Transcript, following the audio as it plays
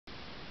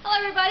Hello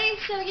everybody,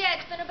 so yeah,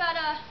 it's been about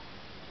a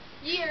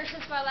year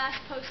since my last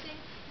posting.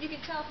 You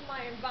can tell from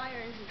my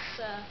environs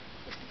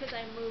it's because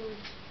I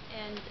moved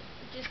and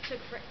it just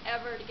took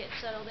forever to get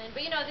settled in.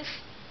 But you know,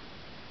 this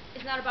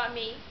is not about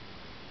me.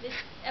 This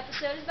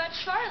episode is about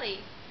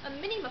Charlie, a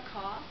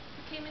mini-macaw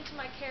who came into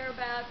my care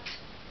about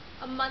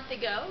a month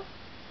ago.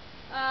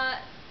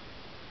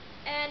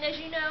 And as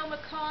you know,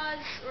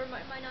 macaws, or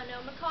might not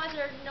know, macaws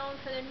are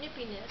known for their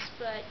nippiness,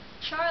 but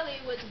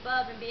Charlie was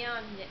above and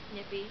beyond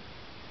nippy.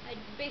 I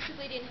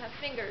basically didn't have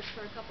fingers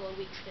for a couple of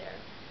weeks there.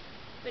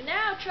 But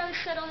now Charlie's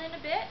settled in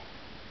a bit.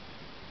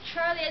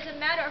 Charlie, as a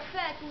matter of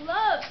fact,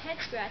 loves head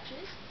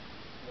scratches.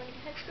 You want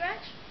to get head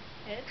scratch?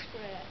 Head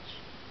scratch.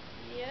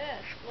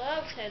 Yes,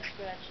 loves head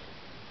scratches.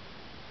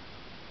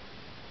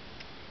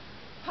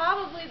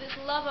 Probably this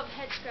love of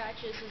head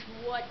scratches is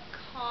what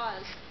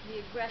caused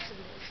the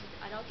aggressiveness.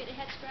 I don't get a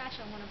head scratch,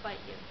 I want to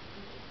bite you.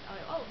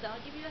 Oh, then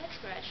I'll give you a head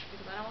scratch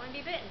because I don't want to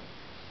be bitten.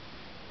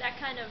 That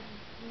kind of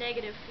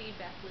negative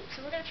feedback loop.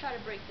 So we're going to try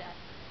to break that.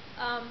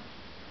 Want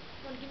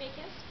to give me a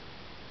kiss?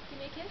 Give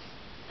me a kiss?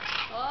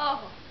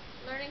 Oh,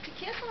 learning to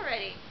kiss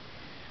already.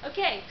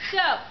 Okay,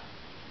 so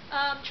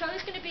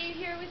Charlie's going to be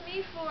here with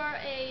me for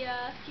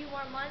a few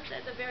more months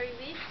at the very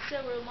least,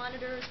 so we'll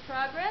monitor his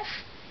progress.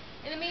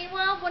 In the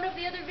meanwhile, one of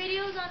the other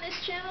videos on this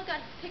channel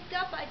got picked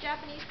up by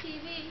Japanese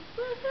TV.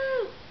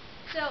 Woohoo!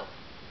 So,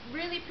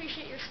 really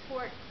appreciate your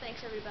support.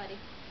 Thanks, everybody.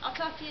 I'll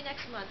talk to you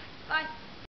next month. Bye.